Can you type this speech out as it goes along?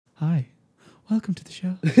Hi, welcome to the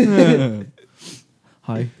show.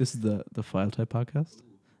 Hi, this is the fyletipe podcast,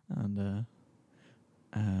 and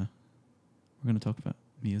we're gonna talk about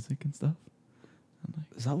music and stuff. And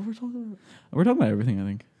Is that what we're talking about? we're talking about everything, I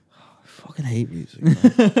think. I fucking hate music.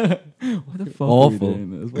 What the fuck are we Awful.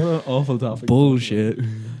 doing this? What an awful topic. Bullshit.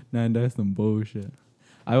 No, that's some bullshit.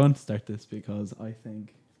 I want to start this because I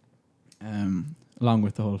think, along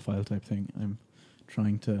with the whole fyletipe thing, I'm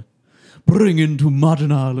trying to bring into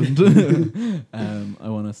modern Ireland. I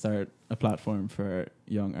want to start a platform for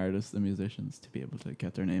young artists and musicians to be able to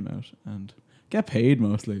get their name out and get paid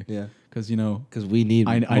mostly. Yeah. Because, you know, Because we need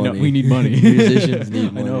money. I know we need money. Musicians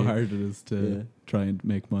need money. I know how hard it is to try and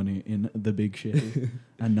make money in the big shit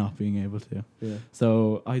and not being able to. Yeah.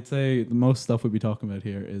 So I'd say the most stuff we'll be talking about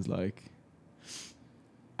here is like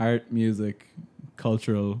art, music,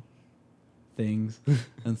 cultural things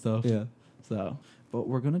and stuff. Yeah. So, but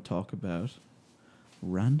we're going to talk about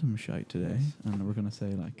random shite today, and we're going to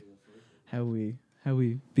say like how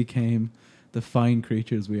we became the fine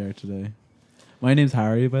creatures we are today. My name's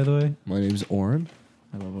Harry, by the way. My name's Oren.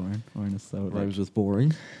 I love Oren. Oren is so like, Rhymes with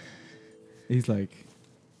boring. he's like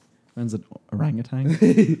Oren's an orangutan,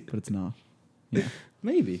 but it's not. Yeah,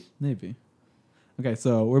 Maybe. maybe. Okay,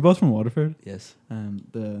 so we're both from Waterford, Yes.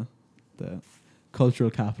 the cultural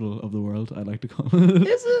capital of the world, I like to call it.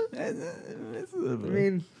 Is it? It's a I little bit.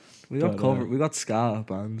 mean, we got But, covered. We got ska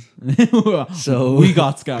bands. So we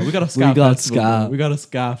got ska. We got a ska. We got festival, ska. bro. We got a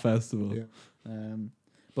ska festival. Yeah.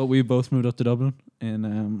 But we both moved up to Dublin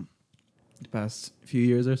in the past few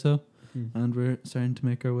years or so, and we're starting to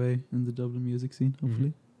make our way in the Dublin music scene.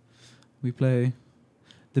 Hopefully, we play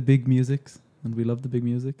the big musics, and we love the big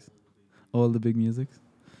musics, all the big musics.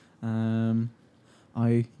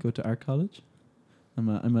 I go to art college. I'm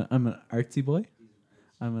an artsy boy.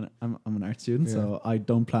 I'm an art student, so I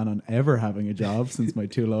don't plan on ever having a job since my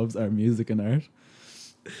two loves are music and art.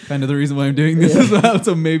 Kind of the reason why I'm doing this as well,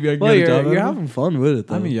 so maybe I can Well, get a job. you're out of it. having fun with it,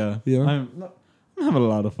 though. I mean, yeah. I'm having a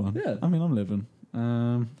lot of fun. Yeah. I mean, I'm living.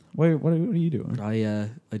 What are you doing?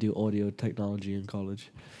 I do audio technology in college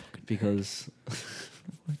because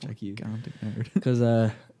Gigantic nerd. because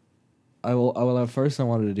at first I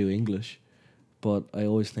wanted to do English, but I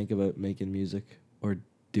always think about making music or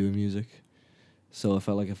doing music. So I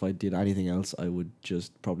felt like if I did anything else, I would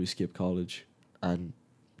just probably skip college and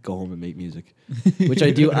go home and make music, which I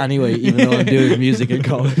do anyway, even though I'm doing music in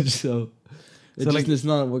college. So it's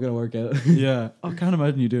not going to work out. Yeah. I can't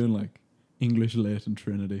imagine you doing like English lit in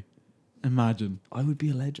Trinity. Imagine. I would be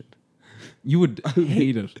a legend. You would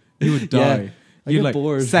hate it. You would die. I You'd get like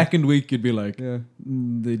bored. second week you'd be like, Yeah.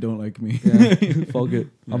 They don't like me. Yeah. Fuck it.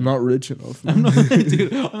 Yeah. I'm not rich enough.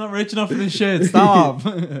 Dude, I'm not rich enough for this shit. Stop.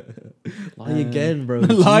 Lie again, bro.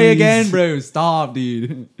 Lie Jeez. again, bro. Stop,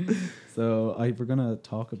 dude. So we're gonna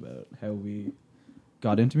talk about how we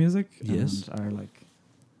got into music. Yes. And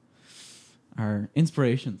our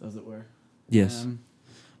inspirations, as it were. Yes.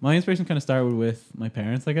 My inspiration kind of started with my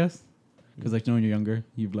parents, I guess, because like you know when you're younger,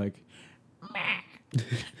 you've like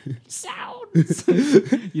sounds.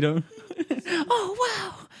 You don't. Oh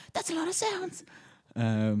wow, that's a lot of sounds.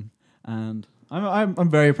 And I'm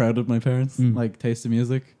very proud of my parents' like taste in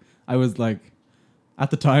music. I was like, at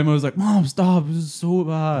the time, I was like, "Mom, stop! This is so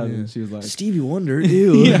bad." Yeah. And she was like, Stevie Wonder,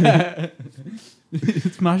 ew. "Yeah,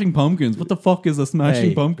 Smashing Pumpkins. What the fuck is a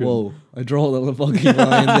Smashing Pumpkin?" Whoa, I draw a little fucking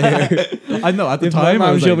line there. I know at the If time my I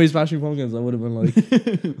mom was showed like, me Smashing Pumpkins, I would have been like,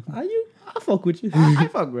 I fuck with you. I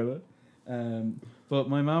fuck with it. But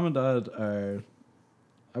my mom and dad are,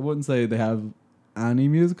 I wouldn't say they have any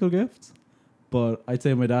musical gifts, but I'd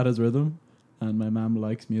say my dad has rhythm and my mom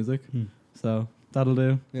likes music. So that'll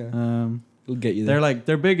do. Yeah. It'll get you there. They're like,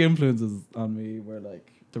 their big influences on me were like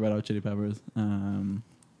the Red Hot Chili Peppers,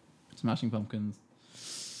 Smashing Pumpkins.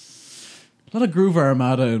 A lot of Groove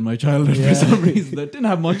Armada in my childhood for some reason. That didn't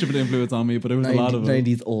have much of an influence on me, but it was a lot of it.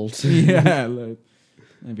 90s alt. Yeah, like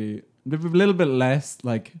maybe a little bit less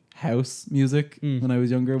like house music when I was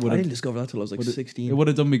younger. I didn't discover that till I was like 16. It would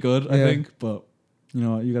have done me good, I Yeah. think. But you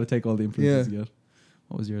know, you got to take all the influences you get.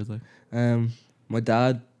 What was yours like? My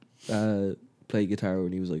dad played guitar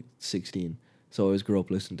when he was like 16, so I always grew up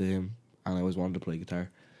listening to him, and I always wanted to play guitar.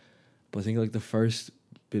 But I think like the first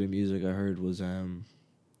bit of music I heard was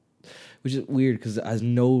which is weird because it has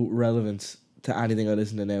no relevance to anything I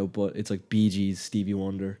listen to now, but it's like Bee Gees, Stevie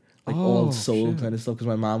Wonder, like all soul kind of stuff, because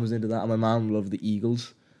my mom was into that, and my mom loved the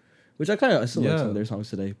Eagles, which I still like some of their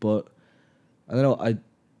songs today, but I don't know,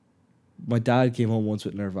 my dad came home once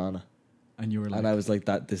with Nirvana, And you were like, and I was like,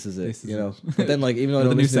 "This is it," this is you know. it. But then, like, even though I the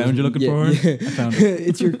don't new listen to sound you're looking for, yeah. I found it.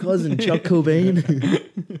 It's your cousin Chuck Cobain.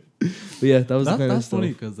 But yeah, that was the kind of That's stuff.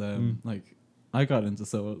 funny because like I got into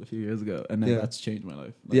soul a few years ago, and then Yeah. that's changed my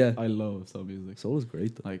life. Like, Yeah. I love soul music. Soul is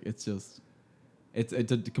great though. Like it's just, it's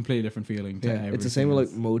a completely different feeling. To Yeah, it's the same with like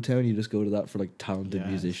everything Motown. You just go to that for like talented else.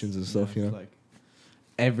 musicians and Yes, stuff. You yes, know. like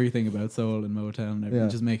everything about soul and Motown, and everything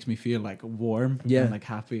Yeah. just makes me feel like warm, Yeah. and like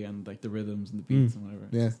happy, and like the rhythms and the beats and whatever.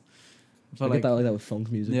 It's Yeah. just- I but get that like that with funk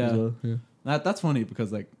music as Yeah. well. Yeah. that's funny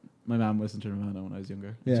because like my mom listened to Nirvana when I was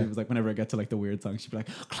younger. Yeah. She was like, whenever I get to like the weird songs, she'd be like,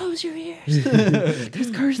 "Close your ears."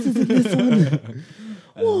 There's curses in this one.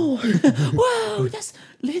 Whoa, whoa, that's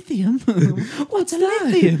lithium. What's a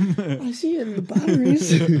lithium? I see it in the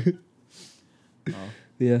batteries.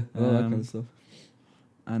 Yeah, all that kind of stuff.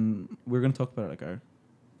 And we're gonna talk about like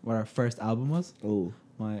what our first album was. Oh,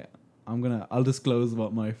 I'll disclose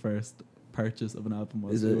what my first purchase of an album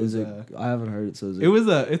was. is it? I haven't heard it. So is it?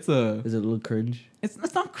 It's a little cringe?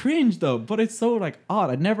 it's not cringe though, but it's so like odd.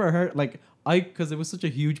 I'd never heard like because it was such a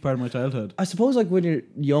huge part of my childhood. I suppose like when you're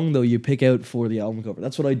young though, you pick out for the album cover.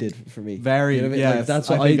 That's what I did for me. Very, You know what I mean? yes, Like, that's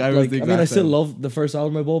I what think I I was like. the I mean, I exact still same. love the first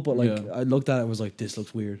album I bought, but like Yeah. I looked at it and was like, this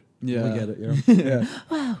looks weird. Yeah. I get it. You know? Yeah.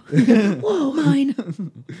 Wow. Whoa, mine.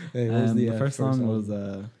 Hey, what was The the first song album? was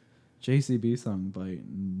a JCB song by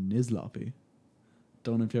Nizloppy.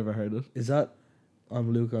 Don't know if you ever heard it. Is that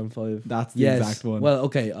I'm Luke? I'm 5. That's the Yes. exact one. Well,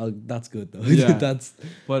 okay, that's good though. Yeah. That's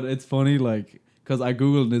But it's funny, like, because I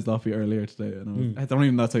googled Nizloppy earlier today, and I don't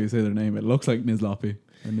even that's how you say their name. It looks like Nizloppy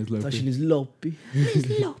or Nizloppy. actually is Loppy.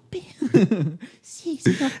 Nizloppy.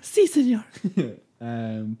 Si, senor.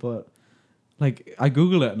 But like, I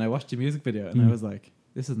googled it and I watched the music video, and I was like,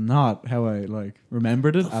 this is not how I like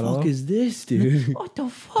remembered it The at fuck all. is this, dude? What the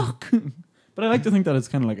fuck? But I like to think that it's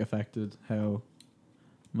kind of like affected how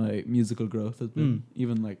my musical growth has been.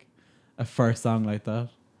 Even like a first song like that,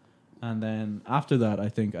 and then after that, I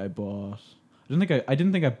think I bought. I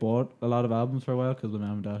didn't think I bought a lot of albums for a while because my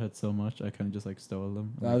mom and dad had so much. I kind of just like stole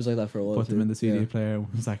them. I was like that for a while. put them too. in the CD Yeah. player and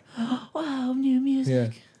was like, wow, new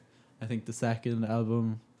music. Yeah. I think the second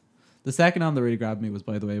album that really grabbed me was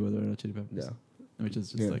By the Way by the Red Hot Chili Peppers. Yeah. Which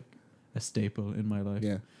is just Yeah. like a staple in my life.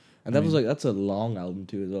 Yeah. And I that was mean- like that's a long album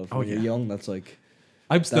too as well. Oh, When you're yeah. young, that's like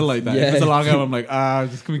I'm still That's- like that. yeah. If it's a long album, I'm like,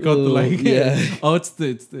 just can we cut the Oh, like? yeah. Oh, it's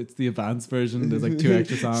the advanced version. There's like 2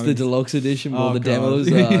 extra songs. it's the deluxe edition with all the God. demos.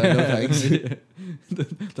 No thanks.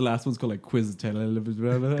 The last one's called like Quiz Tell,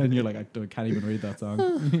 and you're like, I can't even read that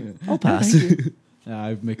song. I'll pass. Yeah, I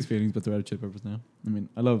have mixed feelings about the Red Hot Chili Peppers now. I mean,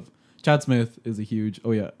 I love Chad Smith is a huge.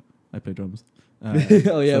 Oh yeah, I play drums.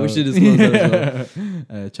 Oh yeah, we should disclose that as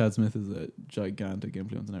well. Chad Smith is a gigantic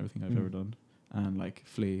influence on everything I've ever done, and like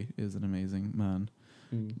Flea is an amazing man.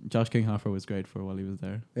 Josh Klinghoffer was great for while he was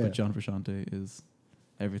there, Yeah. but John Frusciante is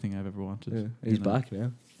everything I've ever wanted. Yeah. you He's know? back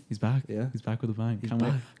now. He's back. Yeah. He's back with a bang. He's Can't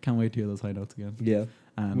wait. back. Can't wait to hear those high notes again. Yeah.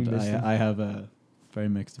 And We missed him. I have very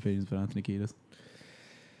mixed opinions about Anthony Kiedis.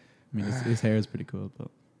 I mean, his hair is pretty cool, but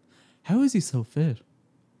how is he so fit?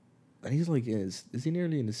 And he's like, is he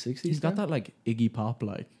nearly in his 60s? He's got that like Iggy Pop,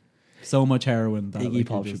 like so much heroin. That, Iggy like,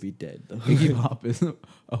 Pop he should just- be dead though. Iggy Pop is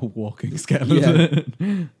a walking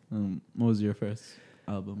skeleton. What was your first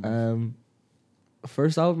album?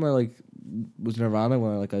 First album I like was Nirvana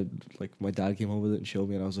when I my dad came home with it and showed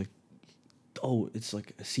me, and I was like, oh, it's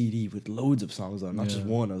like a CD with loads of songs on it, not just Yeah.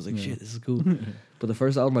 one. I was like, Yeah. shit, this is cool. But the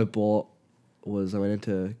first album I bought was I went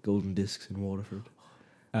into Golden Discs in Waterford.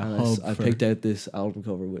 And I picked out this album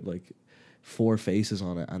cover with like 4 faces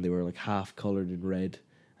on it, and they were like half colored in red,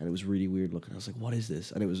 and it was really weird looking. I was like, what is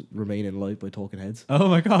this? And it was Remain in Light by Talking Heads. Oh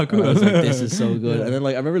my god, cool! And I was like, this is so good. Yeah. And then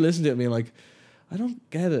like I remember listening to it and being like, I don't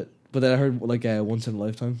get it. But then I heard like Once in a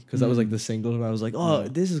Lifetime, because that was like the single, and I was like, oh, Yeah.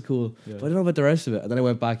 this is cool. Yeah. But I don't know about the rest of it. And then I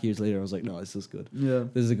went back years later and I was like, no, this is good. Yeah,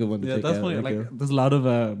 This is a good one to yeah, pick that's out. funny. Like, there's a lot of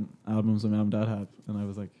albums my mom and dad had, and I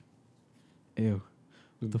was like, ew,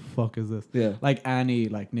 what the fuck is this? yeah. Like Annie,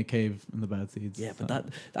 like Nick Cave and the Bad Seeds. Yeah, but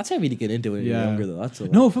that's heavy to get into when you're Yeah. younger though. That's a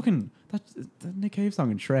lot. No, fucking that Nick Cave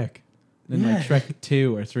song in Shrek. In like Yeah. Shrek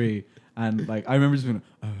 2 or 3. And like I remember just being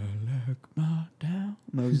I look my down.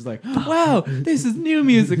 And I was just like, wow, this is new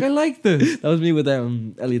music. I like this. That was me with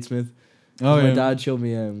Elliott Smith. Oh My yeah. dad showed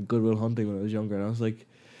me Good Will Hunting when I was younger, and I was like,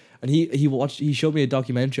 and he showed me a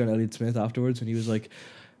documentary on Elliott Smith afterwards, and he was like,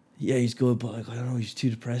 yeah, he's good, but like I don't know, he's too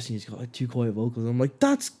depressing. He's got like 2 quiet vocals. I'm like,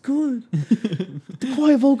 that's good. The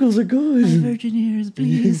quiet vocals are good. virgin ears,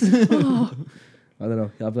 please. Oh. I don't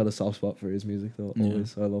know. I've got a soft spot for his music though. Yeah.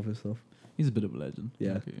 Always, I love his stuff. He's a bit of a legend.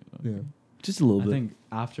 Yeah. Okay. Yeah, just a little I bit. think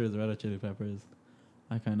after the Red Hot Chili Peppers,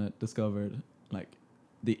 I kind of discovered like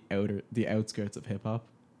the outskirts of hip hop,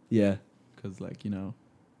 Yeah, because like, you know,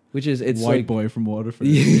 which is it's white like, boy from Waterford.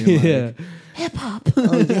 being yeah. like, hip hop.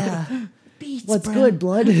 Oh yeah. Beats, What's bro. good,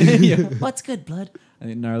 blood? yeah. What's good, blood? I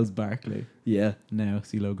think Gnarls Barkley, Yeah. now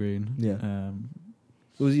CeeLo Green. Yeah.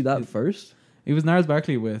 Was he that It- first? He was Gnarls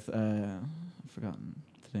Barkley with I've forgotten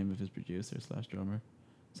the name of his producer slash drummer,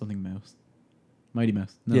 something Mouse, Mighty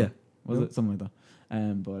Mouse. No, Yeah. was No. it something like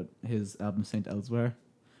that? But his album Saint Elsewhere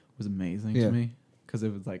was amazing Yeah. to me because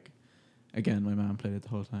it was like, again, my mom played it the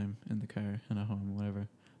whole time in the car and at home, whatever.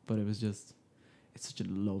 But it was just, it's such a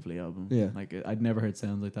lovely album. Yeah. Like I'd never heard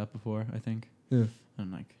sounds like that before. I think. Yeah.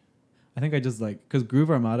 And like, I think I just like because Groove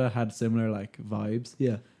Armada had similar like vibes.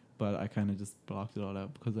 Yeah. But I kind of just blocked it all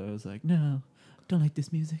out because I was like, no, I don't like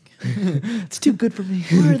this music. It's too good for me.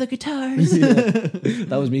 Where are the guitars?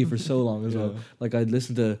 That was me for so long as well. Yeah. Like I'd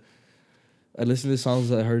listen to songs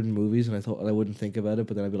that I heard in movies, and I thought I wouldn't think about it,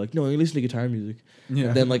 but then I'd be like, no, I listen to guitar music. Yeah.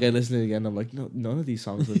 And then like I listen to it again, and I'm like, no, none of these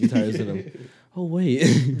songs have guitars in them. Oh wait,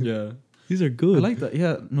 Yeah. these are good. I like that.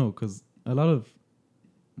 Yeah, no, because a lot of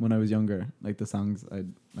when I was younger, like the songs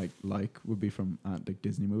I'd like would be from like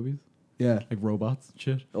Disney movies, Yeah. like robots and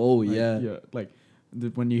shit. Oh Like, yeah. yeah. Like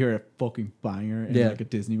when you hear a fucking banger in Yeah. like a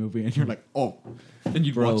Disney movie, and you're like, oh, then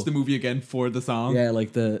you'd Bro. watch the movie again for the song. Yeah,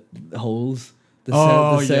 like the holes. The,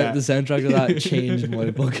 Oh, the soundtrack of that changed my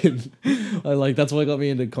fucking. I like that's what got me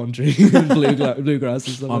into country, bluegrass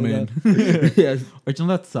and stuff I'm like in. that. Yeah. Or do you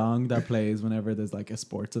know that song that plays whenever there's like a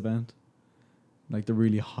sports event, like the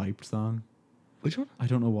really hyped song? Which one? I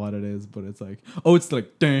don't know what it is, but it's like, oh, it's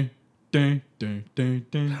like dun dun dun dun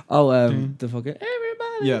dun. Oh, Dun. the fucking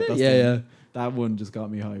everybody. Yeah, that's yeah, the yeah, one. That one just got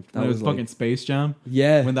me hyped. That When it was was like- fucking Space Jam.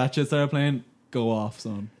 yeah. When that shit started playing, go off,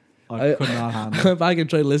 son. I could not I handle went back and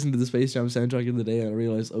tried to listen to the Space Jam soundtrack in the day, and I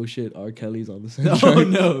realized, oh shit, R. Kelly's on the soundtrack. Oh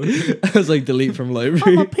no. I was like, delete from I'ma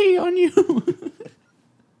library. pee on you.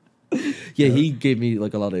 Yeah, he gave me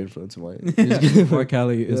like a lot of influence in my R.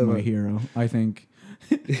 Kelly is Yeah, my man. hero. I think.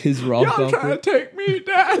 his rock Y'all trying opera. to take me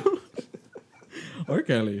down. R.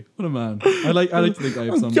 Kelly, what a man. I like to think I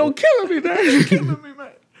have some. You're killing me there. killing me,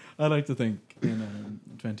 man. I like to think in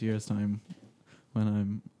 20 years' time, when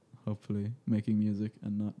I'm hopefully making music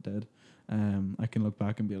and not dead, I can look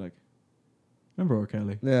back and be like, remember R.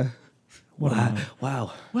 Kelly? Yeah. What a Wow. man.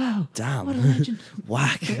 Wow. Wow. Damn. What a legend.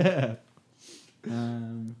 Whack. Yeah.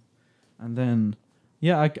 And then,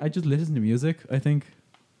 yeah, I just listen to music, I think,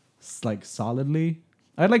 like solidly.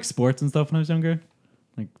 I like sports and stuff when I was younger.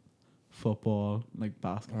 Like football, like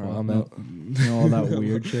basketball. Alright, I'm no- out. You know, all that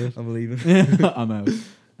weird shit. I'm leaving. I'm out.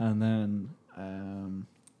 And then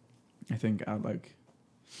I think at like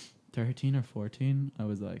 13 or 14, I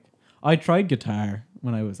was like, I tried guitar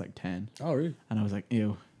when I was like 10, Oh, really? and I was like,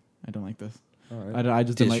 ew, I don't like this. All right. I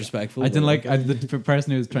just didn't like. Disrespectful. I didn't but- like the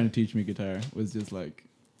person who was trying to teach me guitar was just like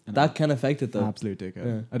an that can affect it though. absolute dickhead.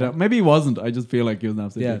 Yeah. I don't. Maybe he wasn't. I just feel like he was an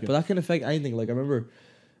absolute Yeah, dickhead. but that can affect anything. Like I remember,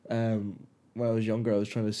 when I was younger, I was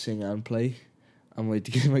trying to sing and play, and my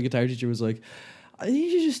guitar teacher was like, "I think you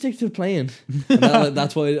should just stick to playing." And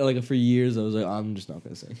that's why, like, for years, I was like, "I'm just not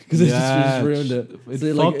gonna sing," because it just ruined it. It'd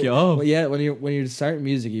So, fuck you up. Well, yeah, when you're starting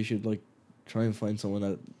music, you should like try and find someone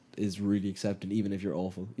that is really accepting, even if you're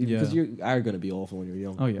awful. Because Yeah. you are gonna be awful when you're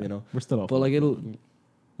young. Oh yeah, you know. we're still awful. But like it'll.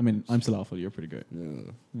 I mean, I'm still awful. You're pretty great. No,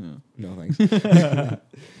 Yeah. no thanks.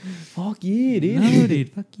 Fuck yeah, dude. No, dude.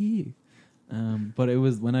 Fuck you. But it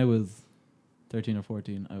was when I was 13 or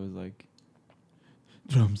 14. I was like,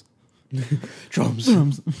 drums.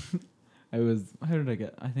 Drums. I was. How did I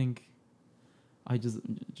get? I think I just.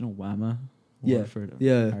 You know, WAMA. Yeah. Waterford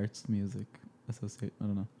Yeah. Arts Music Associate. I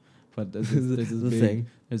don't know. But This there's is this the big, thing.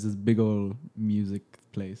 there's this big old music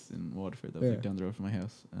place in Waterford that was Yeah. like down the road from my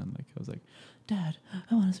house, and like I was like, Dad,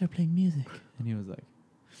 I want to start playing music, and he was like,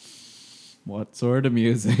 what sort of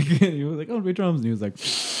music? And he was like, I want to play drums, and he was like,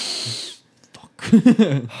 fuck.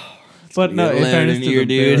 But no, get in loud fairness in to here, them,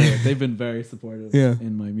 dude. they've been very supportive Yeah.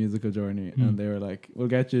 in my musical journey, Mm. and they were like, we'll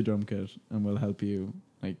get you a drum kit, and we'll help you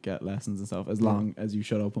like get lessons and stuff, as Yeah. long as you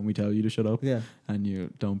shut up when we tell you to shut up, Yeah. and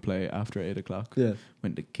you don't play after 8 o'clock Yeah.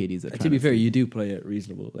 when the kiddies are To trying be fair, sleep. you do play at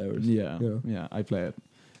reasonable hours. Yeah, Yeah. yeah, I play at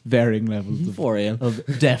varying levels of, 4 a.m. of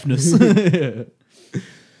deafness.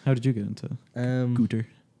 How did you get into Gooter?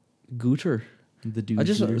 Gooter. The dude. I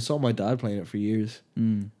just Gooter? saw my dad playing it for years,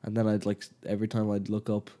 Mm. and then I'd like every time I'd look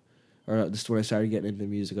up, or just when I started getting into the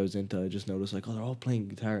music I was into, I just noticed like, oh, they're all playing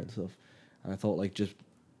guitar and stuff, and I thought like just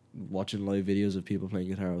watching live videos of people playing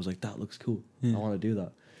guitar, I was like, that looks cool. Yeah. I want to do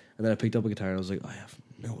that. And then I picked up a guitar and I was like, I have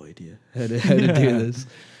no idea how to do this.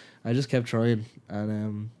 I just kept trying,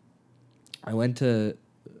 and I went to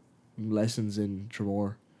lessons in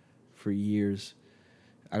Tremor for years,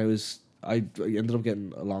 and I ended up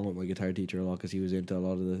getting along with my guitar teacher a lot because he was into a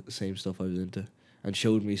lot of the same stuff I was into, and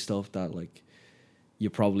showed me stuff that like you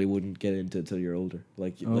probably wouldn't get into it till you're older.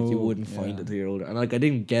 Like you wouldn't find yeah. it till you're older. And like I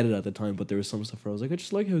didn't get it at the time, but there was some stuff where I was like, I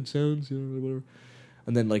just like how it sounds, you know, whatever.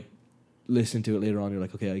 And then like listening to it later on, you're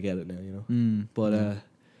like, okay, I get it now, you know. But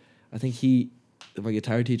I think my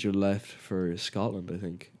guitar teacher left for Scotland. I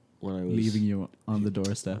think when I was leaving you on the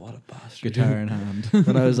doorstep, what a bastard, guitar in hand.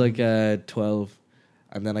 when I was like 12.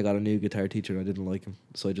 And then I got a new guitar teacher and I didn't like him.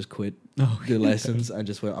 So I just quit the lessons and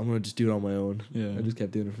just went, I'm going to just do it on my own. Yeah. I just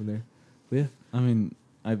kept doing it from there. But yeah. I mean,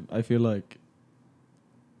 I feel like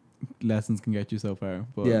lessons can get you so far,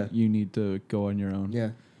 but Yeah. you need to go on your own.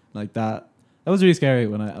 Yeah. Like that was really scary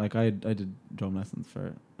when I did drum lessons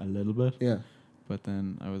for a little bit. Yeah. But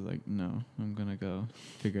then I was like, no, I'm going to go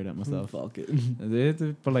figure it out myself. Fuck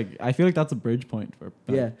it. But like, I feel like that's a bridge point for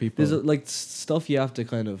people. There's like stuff you have to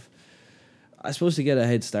kind of, I suppose to get a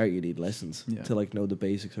head start you need lessons to like know the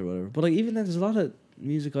basics or whatever. But like even then there's a lot of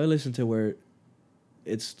music I listen to where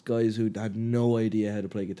it's guys who had no idea how to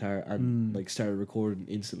play guitar and like started recording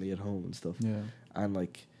instantly at home and stuff. Yeah. And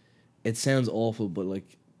like it sounds awful, but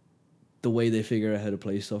like the way they figure out how to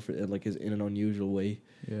play stuff like is in an unusual way.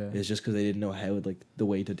 Yeah. It's just because they didn't know how like the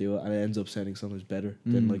way to do it, and it ends up sounding sometimes better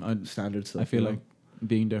than like standard stuff. I feel like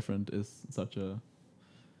being different is such a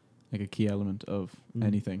key element of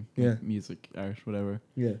anything. Yeah. Like music, art, whatever.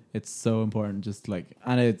 Yeah. It's so important, just like,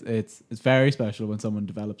 and it's very special when someone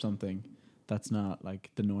develops something that's not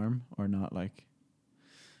like the norm or not like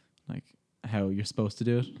how you're supposed to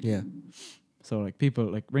do it. Yeah. So like people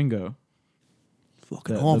like Ringo,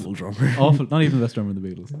 fucking awful drummer. awful, not even the best drummer in the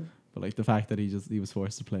Beatles, but like the fact that he was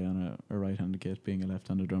forced to play on a right-handed kit, being a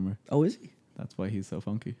left-handed drummer. Oh, is he? That's why he's so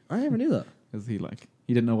funky. I never knew that. Because he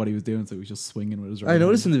didn't know what he was doing, so he was just swinging with his right I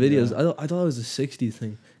noticed in hand. the videos. Yeah. I thought it was a 60s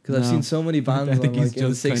thing because I've No. seen so many bands I think on, he's like, in the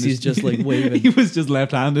just 60s kind of just like waving. He was just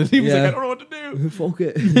left-handed. He was Yeah. like, I don't know what to do. Fuck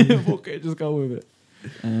it. Fuck it, just go with it.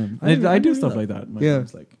 I I do knew stuff that. like that. My Yeah.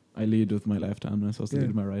 mom's like, I lead with my left hand, and I'm supposed to Yeah. lead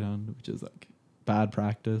with my right hand, which is like bad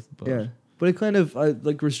practice. But Yeah, but it kind of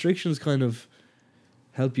like restrictions kind of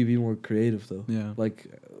help you be more creative though. yeah. Like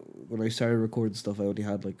when I started recording stuff, I only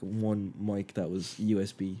had like one mic that was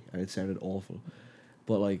USB, and it sounded awful.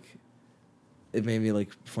 But like, it made me like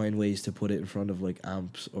find ways to put it in front of like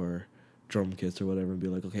amps or drum kits or whatever, and be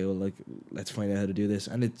like, okay, well, like let's find out how to do this.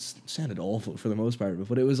 And it sounded awful for the most part,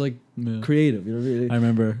 but it was like creative. You know, really. I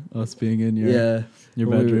remember us being in your When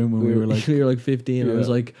bedroom when we were like, we were like 15. I was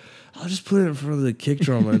Yeah. like, I'll just put it in front of the kick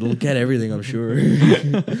drum and it'll get everything, I'm sure.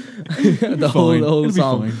 the whole It'll be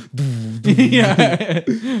song. fine. Yeah.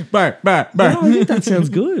 Bar. Yeah, I think that sounds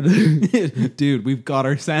good. Dude, we've got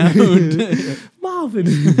our sound. Marvin.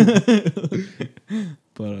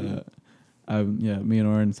 But me and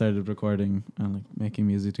Oren started recording and like making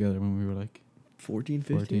music together when we were like 14,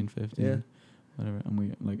 15. 15, Yeah. whatever. And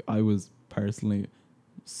we like, I was personally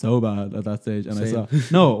so bad at that stage, and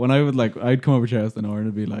Same. when I would like, I'd come over to your house and Oren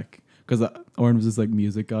would be like, because Oren was just like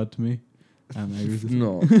music god to me, and I was just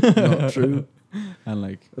No, not true. and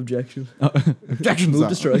like Objection. objections Move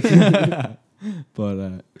to strike.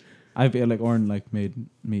 But I feel like Oren like made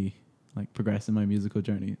me like progress in my musical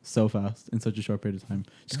journey so fast in such a short period of time,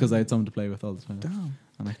 just because I had someone to play with all the time. Damn.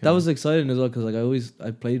 And I That was exciting as well, because like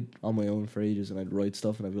I played on my own for ages, and I'd write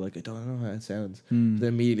stuff and I'd be like, I don't know how it sounds. Then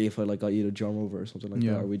immediately if I like got you to drum over or something like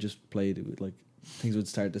Yeah. that, or we just played, it would like things would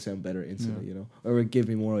start to sound better instantly, Yeah. you know, or it would give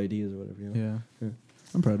me more ideas or whatever, you know. yeah. Yeah.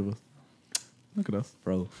 I'm proud of us. Look at us.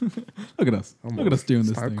 Bro, Look at us. Look at us doing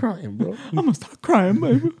this start thing. crying, bro. I'm gonna start crying,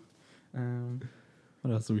 baby.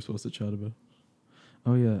 What else are we supposed to chat about?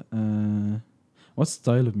 Oh yeah. What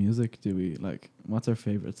style of music do we like? What's our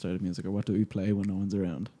favorite style of music, or what do we play when no one's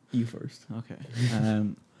around? You first. Okay.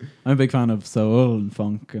 I'm a big fan of soul and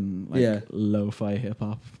funk and like Yeah. lo-fi hip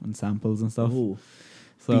hop and samples and stuff. Ooh.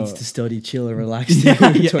 So Beats to study, chill, and relax. yeah,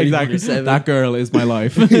 exactly. 24/7. That girl is my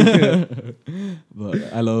life.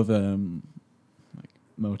 But I love like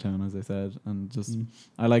Motown, as I said, and just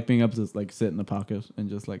I like being able to just like sit in the pocket and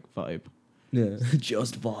just like vibe. Yeah,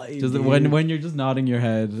 just vibe. Just dude. when you're just nodding your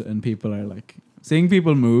head and people are like, seeing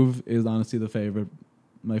people move is honestly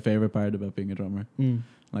my favorite part about being a drummer.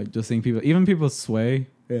 Like just seeing people, even people sway.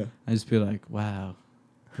 Yeah, I just feel like, wow,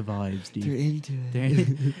 the vibes, dude. they're into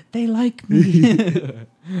it. They like me.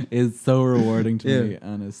 It's so rewarding to me, Yeah.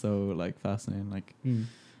 and it's so like fascinating. Like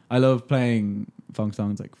I love playing funk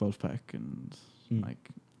songs like Wolfpack and like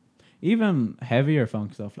even heavier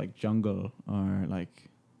funk stuff like Jungle or like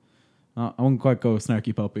I won't quite go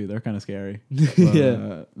Snarky Puppy. They're kind of scary. But,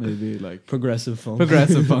 Yeah. maybe like Progressive funk.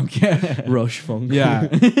 progressive funk. Yeah, Rush funk. yeah.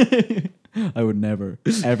 I would never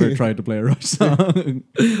ever try to play a Rush song.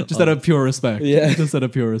 Just out of pure respect. Yeah. Just out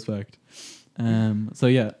of pure respect. So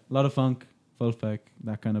yeah, a lot of funk full spec,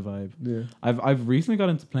 that kind of vibe. Yeah. I've recently got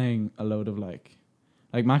into playing a load of like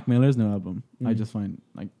Mac Miller's new album. I just find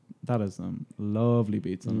like that has some lovely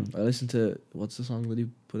beats on it. I listened to what's the song that he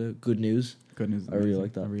put out? Good News. Good news. I really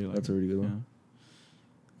like that. That's a really good one.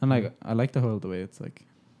 And like I like the way it's like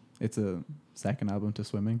it's a second album to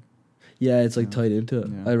Swimming. Yeah, it's like Yeah. tied into it.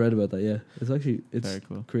 Yeah. I read about that. Yeah, it's actually Very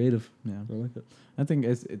cool. creative. Yeah, I like it. I think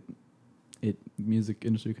it music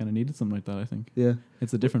industry kind of needed something like that. I think Yeah,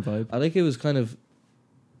 it's a different vibe. I like it was kind of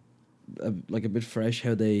like a bit fresh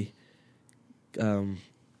how they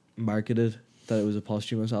marketed that it was a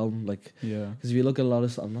posthumous album. Like, Yeah, because if you look at a lot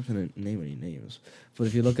of I'm not gonna name any names, but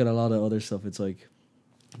if you look at a lot of other stuff, it's like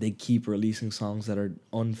they keep releasing songs that are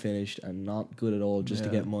unfinished and not good at all just to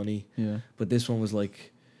Yeah. get money. yeah, But this one was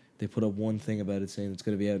like they put up one thing about it saying it's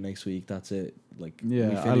gonna be out next week. That's it. Like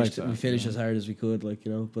Yeah, I like that, we finished yeah. as hard as we could. Like,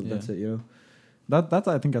 you know, but Yeah. that's it. You know. that's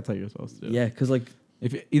I think that's how you're supposed to do. Yeah, because like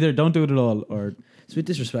If you either don't do it at all or it's a bit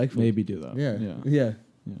disrespectful. maybe do that. Yeah. yeah, Yeah.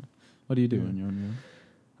 yeah. What do you do Yeah. when you're on your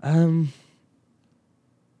own?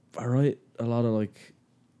 I write a lot of like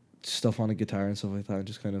stuff on a guitar and stuff like that, and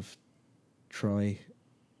just kind of try.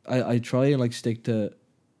 I try and like stick to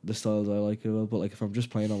the styles I like as well, but like if I'm just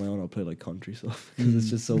playing on my own, I'll play like country stuff because it's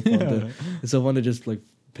just so fun. Yeah. It's so fun to just like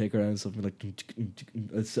pick around something like. It's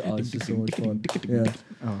just so much fun. Yeah,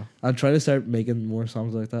 Oh, I'm trying to start making more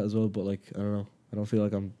songs like that as well, but like I don't know, I don't feel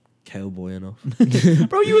like I'm cowboy enough.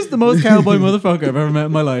 bro, you was the most cowboy motherfucker I've ever met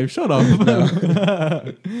in my life. Shut up.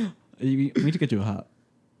 We need to get you a hat.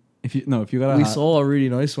 If you got a We hat, saw a really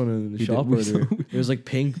nice one in the We shop did, we earlier. saw- It was like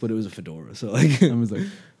pink, but it was a fedora. So like, I was like,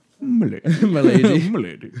 "Milady." Milady.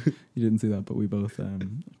 Milady. You didn't see that, but we both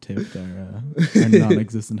tipped our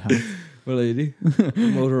non-existent hats. my lady,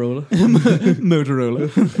 Motorola. Motorola.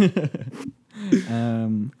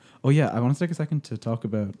 Oh yeah, I want to take a second to talk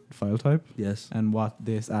about fyletipe Yes. and what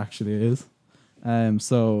this actually is.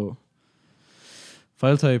 So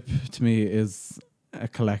fyletipe to me is a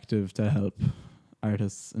collective to help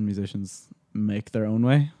artists and musicians make their own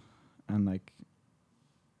way and like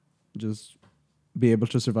just be able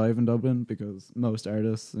to survive in Dublin, because most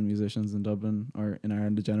artists and musicians in Dublin or in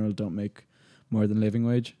Ireland in general don't make more than living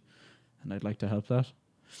wage, and I'd like to help that.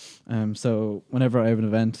 So whenever I have an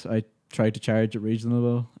event, I try to charge a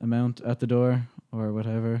reasonable amount at the door or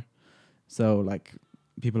whatever, so like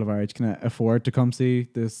people of our age can afford to come see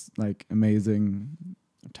this like amazing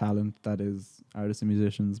talent that is artists and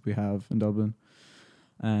musicians we have in Dublin.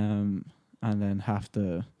 And then half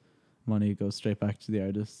the money goes straight back to the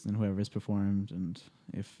artists and whoever's performed, and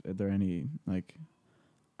if there are any like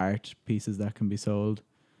art pieces that can be sold,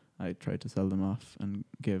 I try to sell them off and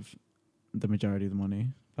give the majority of the money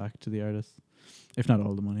back to the artists, if not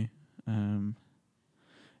all the money.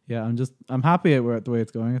 Yeah, I'm happy at the way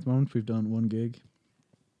it's going at the moment. We've done one gig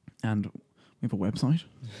and we have a website.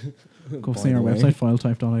 Go see our website,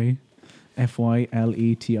 fyletipe.ie.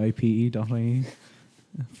 fyletipe.ie.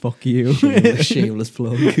 Fuck you. Shameless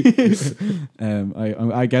plug.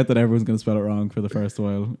 I get that everyone's going to spell it wrong for the first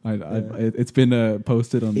while. It's been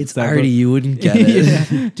posted on. It's several- arty. You wouldn't get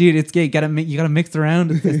it. Yeah. Dude, it's gay. You gotta mix it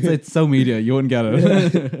around. It's so media. You wouldn't get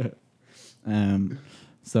it.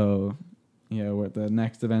 So yeah, we're the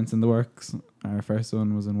next event's in the works. Our first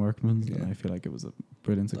one was in Workman's, and I feel like it was a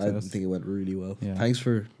brilliant I success. think it went really well. Yeah. Thanks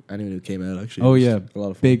for anyone who came out. Actually. Oh, It was yeah. a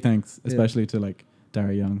lot of fun. Big thanks, Yeah. especially to like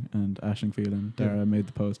Dara Young and Aisling Phelan. Yeah. Dara made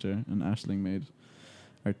the poster, and Aisling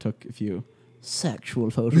took a few sexual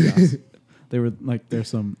photographs. They were like, there's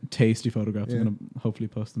some tasty photographs. Yeah. I'm gonna hopefully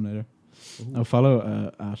post them later. Ooh. I'll follow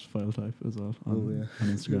at fyletipe as well on, Oh, yeah. on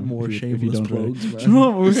Instagram. More if you shameless don't already. plugs, man. Shut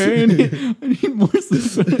up, okay? I need more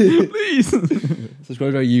stuff. Please.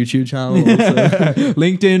 Subscribe to our YouTube channel. Also.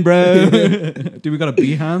 LinkedIn, bro. Dude, we got a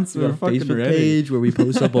Behance. We We're got a fucking Facebook ready. page where we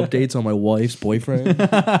post up updates on my wife's boyfriend.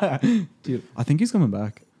 Dude, I think he's coming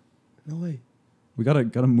back. No way. We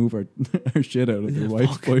gotta move our our shit out of Yeah, your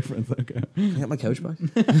wife's fuck. boyfriend's. Okay. Can I get my couch back?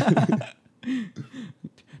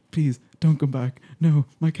 Please don't come back. No,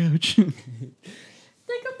 my couch. Think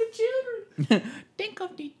of the children. Think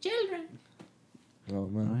of the children. Oh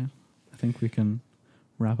man. Right. I think we can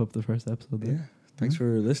wrap up the first episode there. Yeah. Thanks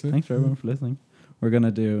for listening. Thanks for everyone for listening. We're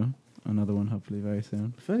gonna do another one hopefully very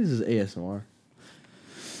soon. I feel like this is ASMR.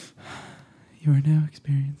 You are now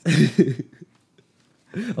experienced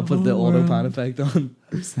I'll put the auto pan effect on.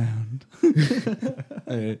 sound.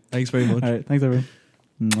 Alright. Thanks very much. All right, thanks everyone.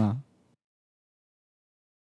 Mwah.